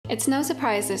It's no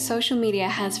surprise that social media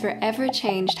has forever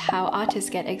changed how artists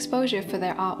get exposure for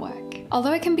their artwork.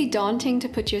 Although it can be daunting to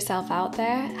put yourself out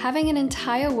there, having an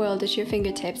entire world at your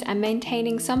fingertips and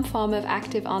maintaining some form of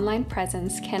active online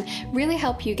presence can really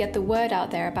help you get the word out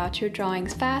there about your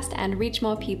drawings fast and reach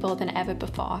more people than ever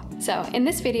before. So in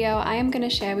this video, I am going to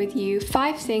share with you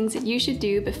 5 things that you should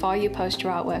do before you post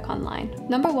your artwork online.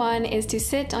 Number 1 is to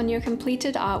sit on your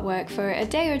completed artwork for a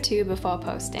day or 2 before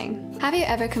posting. Have you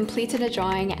ever completed a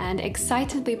drawing and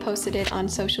excitedly posted it on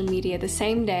social media the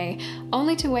same day,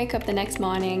 only to wake up the next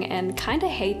morning and kind of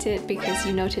hate it because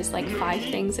you noticed like 5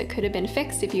 things that could have been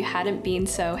fixed if you hadn't been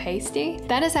so hasty?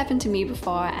 That has happened to me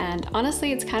before, and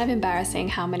honestly it's kind of embarrassing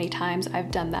how many times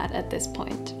I've done that at this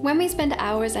point. When we spend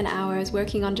hours and hours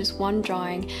working on just one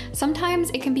drawing, sometimes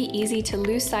it can be easy to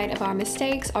lose sight of our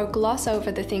mistakes or gloss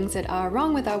over the things that are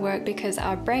wrong with our work because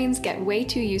our brains get way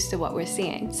too used to what we're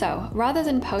seeing. So rather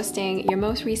than posting your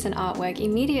most recent artwork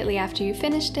immediately after you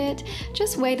finished it,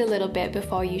 just wait a little bit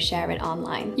before you share it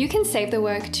online. You can save the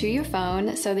work to your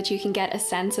phone so that you can get a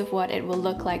sense of what it will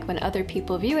look like when other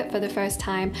people view it for the first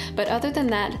time, but other than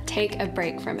that, take a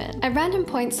break from it. At random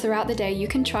points throughout the day, you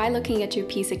can try looking at your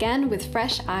piece again with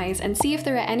fresh eyes and see if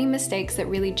there are any mistakes that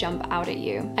really jump out at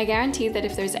you. I guarantee that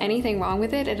if there's anything wrong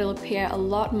with it, it'll appear a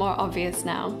lot more obvious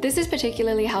now. This is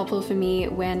particularly helpful for me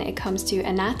when it comes to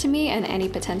anatomy and any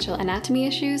potential anatomy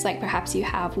issues, like perhaps you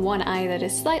have one eye that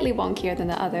is slightly wonkier than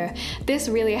the other. This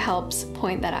really helps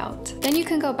point that out. Then you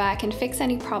can go back and fix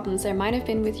any problems there might have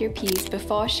been with your piece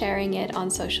before sharing it on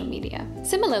social media.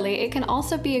 Similarly, it can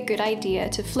also be a good idea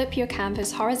to flip your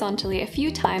canvas horizontally a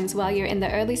few times while you're in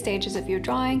the early stages of your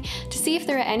drawing to see if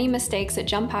there are any mistakes that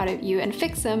jump out at you and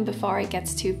fix them before it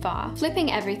gets too far.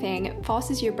 Flipping everything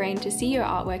forces your brain to see your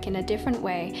artwork in a different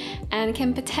way and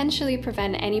can potentially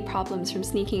prevent any problems from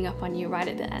sneaking up on you right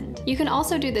at the end. You can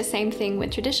also do the same thing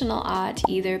with traditional art,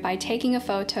 either by taking a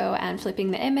photo and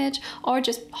flipping the image or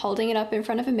just holding it up in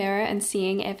front of a mirror and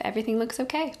seeing if everything looks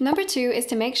okay. Number 2 is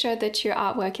to make sure that your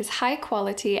artwork is high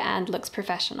quality and looks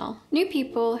professional. New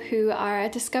people who are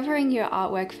discovering your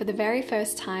artwork for the very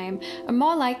first time are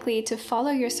more likely to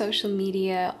follow your social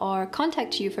media or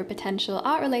contact you for potential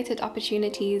art-related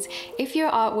opportunities if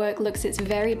your artwork looks its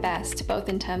very best, both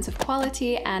in terms of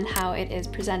quality and how it is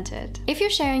presented. If you're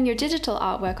sharing your digital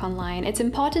artwork online, it's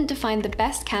important to find the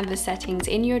best canvas settings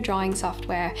in your drawing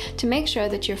software to make sure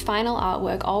that your final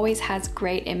artwork always has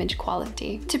great image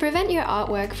quality. To prevent your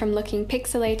artwork from looking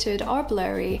pixelated or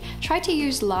blurry, try to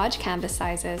use large canvas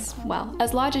sizes, well,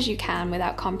 as large as you can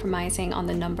without compromising on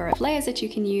the number of layers that you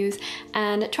can use,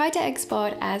 and try to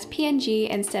export as PNG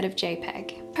instead of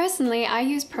JPEG. Personally, I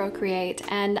use Procreate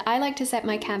and I like to set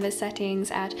my canvas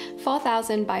settings at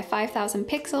 4000 by 5000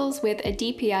 pixels with a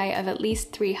DPI of at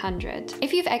least 300.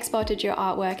 If you've exported your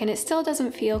artwork and it still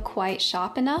doesn't feel quite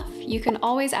sharp enough, you can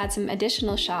always add some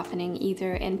additional sharpening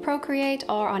either in Procreate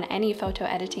or on any photo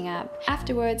editing app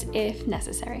afterwards if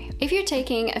necessary. If you're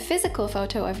taking a physical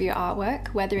photo of your artwork,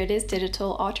 whether it is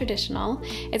digital or traditional,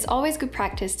 it's always good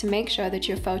practice to make sure that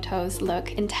your photos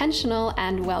look intentional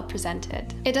and well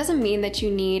presented. It doesn't mean that you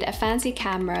need a fancy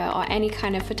camera or any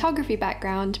kind of photography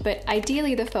background, but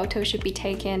ideally the photo should be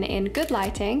taken in good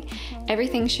lighting,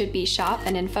 everything should be sharp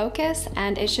and in focus,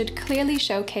 and it should clearly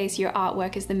showcase your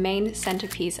artwork as the main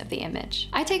centerpiece of the image.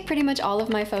 I take pretty much all of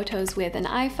my photos with an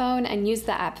iPhone and use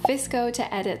the app Visco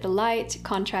to edit the light,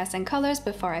 contrast, and colors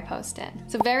before I post it.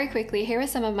 So very quickly, here are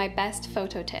some of my best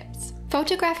photo tips.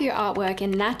 Photograph your artwork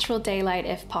in natural daylight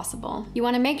if possible. You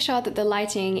want to make sure that the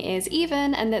lighting is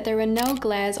even and that there are no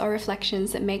glares or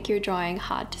reflections that make your drawing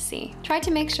hard to see. Try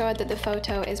to make sure that the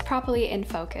photo is properly in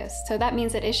focus, so that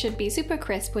means that it should be super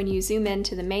crisp when you zoom in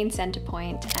to the main center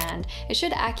point, and it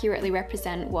should accurately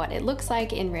represent what it looks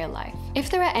like in real life. If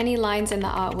there are any lines in the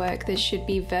artwork that should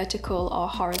be vertical or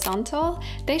horizontal,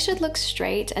 they should look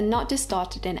straight and not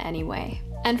distorted in any way.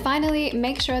 And finally,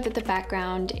 make sure that the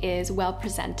background is well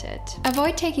presented.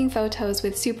 Avoid taking photos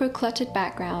with super cluttered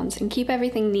backgrounds and keep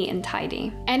everything neat and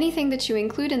tidy. Anything that you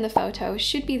include in the photo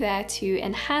should be there to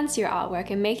enhance your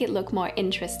artwork and make it look more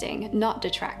interesting, not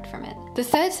detract from it. The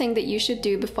third thing that you should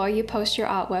do before you post your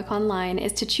artwork online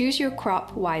is to choose your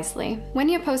crop wisely. When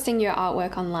you're posting your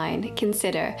artwork online,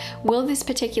 consider, will this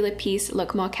particular piece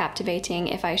look more captivating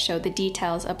if I show the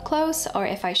details up close or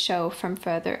if I show from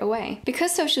further away?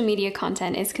 Because social media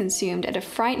content is consumed at a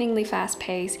frighteningly fast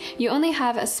pace, you only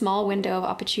have a small window of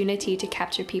opportunity to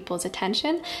capture people's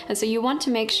attention, and so you want to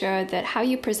make sure that how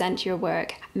you present your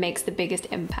work makes the biggest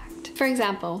impact. For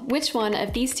example, which one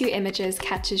of these 2 images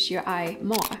catches your eye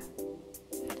more?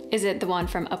 Is it the one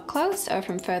from up close or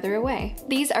from further away?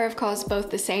 These are of course both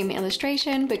the same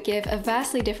illustration, but give a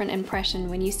vastly different impression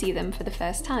when you see them for the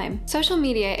first time. Social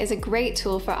media is a great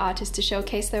tool for artists to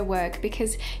showcase their work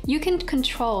because you can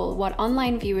control what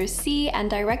online viewers see and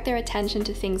direct their attention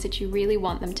to things that you really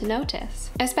want them to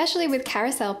notice. Especially with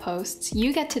carousel posts,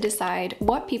 you get to decide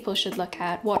what people should look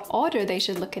at, what order they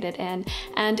should look at it in,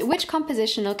 and which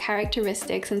compositional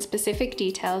characteristics and specific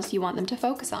details you want them to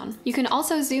focus on. You can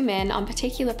also zoom in on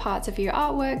particular parts of your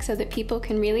artwork so that people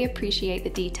can really appreciate the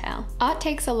detail. Art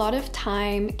takes a lot of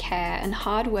time, care, and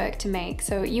hard work to make,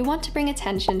 so you want to bring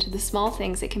attention to the small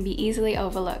things that can be easily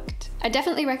overlooked. I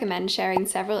definitely recommend sharing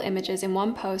several images in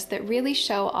one post that really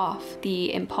show off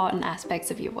the important aspects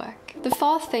of your work. The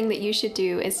fourth thing that you should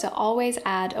do is to always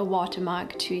add a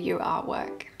watermark to your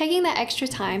artwork. Taking the extra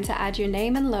time to add your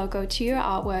name and logo to your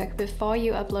artwork before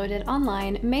you upload it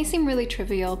online may seem really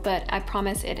trivial, but I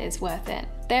promise it is worth it.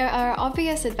 There are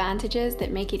obvious advantages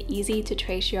that make it easy to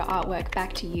trace your artwork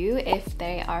back to you if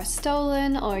they are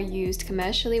stolen or used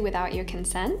commercially without your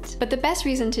consent. But the best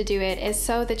reason to do it is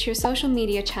so that your social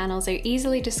media channels are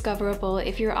easily discoverable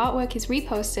if your artwork is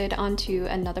reposted onto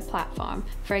another platform,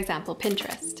 for example,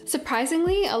 Pinterest.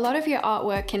 Surprisingly, a lot of your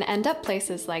artwork can end up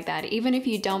places like that, even if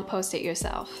you don't post it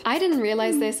yourself. I didn't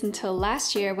realize this until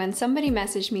last year when somebody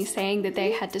messaged me saying that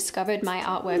they had discovered my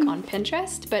artwork on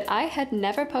Pinterest, but I had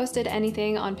never posted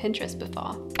anything on Pinterest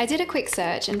before. I did a quick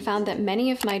search and found that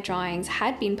many of my drawings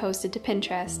had been posted to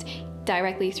Pinterest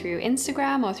directly through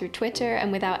Instagram or through Twitter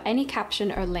and without any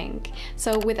caption or link.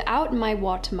 So without my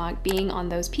watermark being on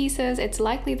those pieces, it's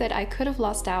likely that I could have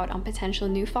lost out on potential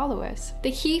new followers.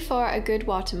 The key for a good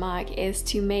watermark is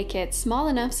to make it small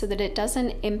enough so that it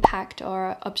doesn't impact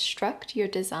or obstruct your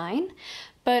design,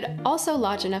 but also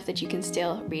large enough that you can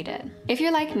still read it. If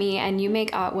you're like me and you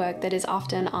make artwork that is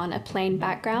often on a plain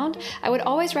background, I would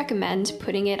always recommend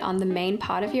putting it on the main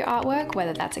part of your artwork,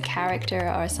 whether that's a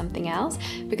character or something else,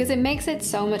 because it makes it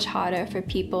so much harder for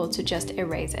people to just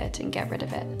erase it and get rid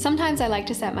of it. Sometimes I like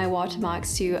to set my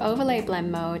watermarks to overlay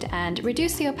blend mode and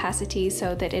reduce the opacity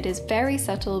so that it is very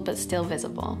subtle but still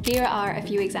visible. Here are a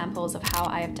few examples of how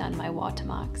I have done my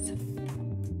watermarks.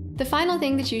 The final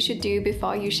thing that you should do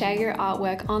before you share your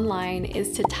artwork online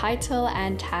is to title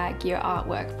and tag your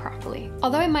artwork properly.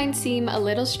 Although it might seem a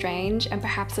little strange and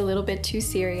perhaps a little bit too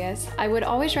serious, I would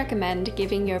always recommend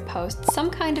giving your post some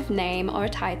kind of name or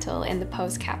title in the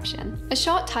post caption. A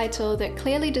short title that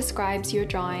clearly describes your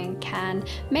drawing can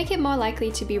make it more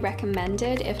likely to be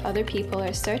recommended if other people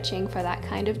are searching for that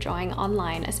kind of drawing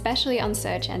online, especially on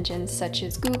search engines such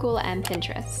as Google and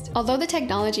Pinterest. Although the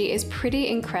technology is pretty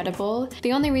incredible,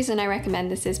 the only reason I recommend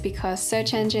this is because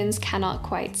search engines cannot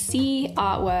quite see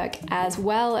artwork as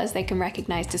well as they can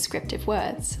recognize descriptive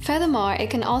words. Furthermore, it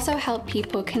can also help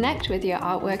people connect with your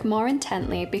artwork more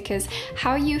intently because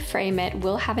how you frame it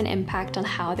will have an impact on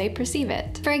how they perceive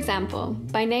it. For example,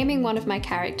 by naming one of my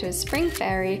characters Spring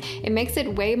Fairy, it makes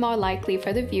it way more likely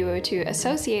for the viewer to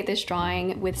associate this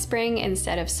drawing with spring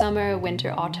instead of summer,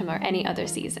 winter, autumn, or any other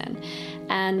season.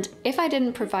 And if I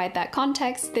didn't provide that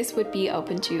context, this would be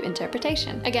open to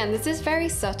interpretation. Again, this is very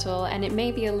subtle and it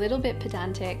may be a little bit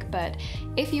pedantic, but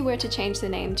if you were to change the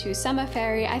name to Summer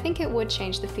Fairy, I think it would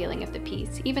change the feeling of the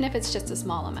piece, even if it's just a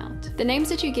small amount. The names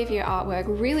that you give your artwork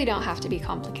really don't have to be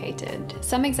complicated.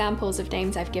 Some examples of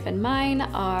names I've given mine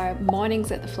are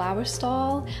Mornings at the Flower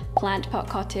Stall, Plant Pot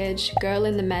Cottage, Girl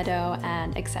in the Meadow,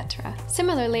 and etc.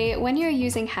 Similarly, when you're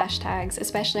using hashtags,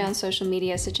 especially on social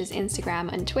media such as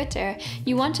Instagram and Twitter,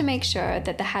 you want to make sure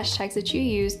that the hashtags that you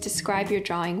use describe your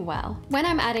drawing well. When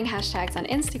I'm adding hashtags on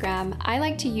Instagram, I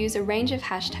like to use a range of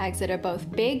hashtags that are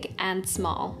both big and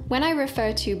small. When I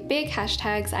refer to big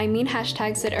hashtags, I mean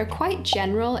hashtags that are quite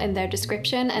general in their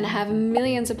description and have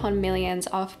millions upon millions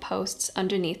of posts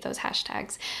underneath those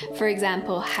hashtags. For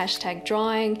example, hashtag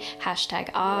drawing, hashtag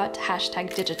art,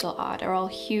 hashtag digital art are all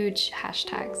huge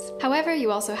hashtags. However,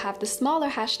 you also have the smaller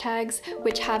hashtags,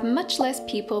 which have much less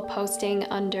people posting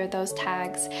under those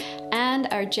tags and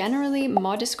are generally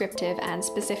more descriptive and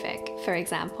specific. For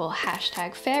example,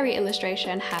 hashtag fairy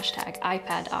illustration, hashtag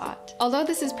iPad art. Although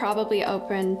this is probably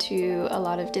open to a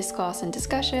lot of discourse and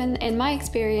discussion, in my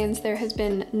experience there has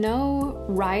been no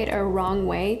right or wrong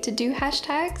way to do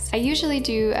hashtags. I usually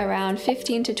do around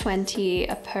 15 to 20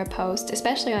 per post,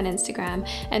 especially on Instagram,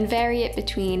 and vary it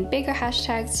between bigger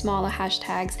hashtags, smaller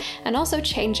hashtags, and also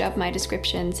change up my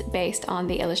descriptions based on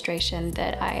the illustration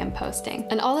that I am posting.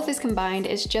 And all of this combined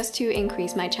is just to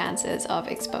increase my chances of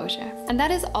exposure. And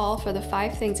that is all for the 5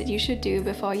 5 things that you should do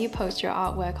before you post your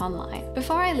artwork online.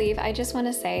 Before I leave, I just want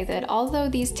to say that although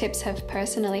these tips have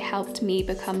personally helped me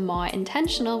become more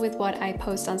intentional with what I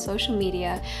post on social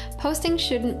media, posting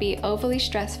shouldn't be overly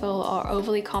stressful or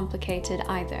overly complicated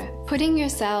either. Putting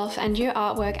yourself and your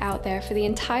artwork out there for the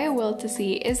entire world to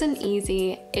see isn't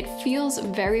easy. It feels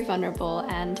very vulnerable,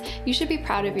 and you should be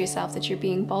proud of yourself that you're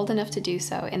being bold enough to do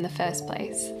so in the first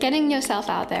place. Getting yourself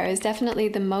out there is definitely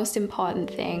the most important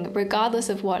thing, regardless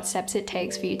of what steps it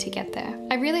takes for you to get there.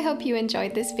 I really hope you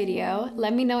enjoyed this video.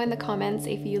 Let me know in the comments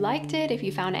if you liked it, if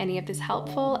you found any of this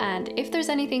helpful, and if there's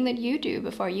anything that you do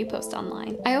before you post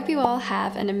online. I hope you all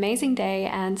have an amazing day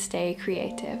and stay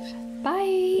creative.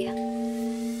 Bye!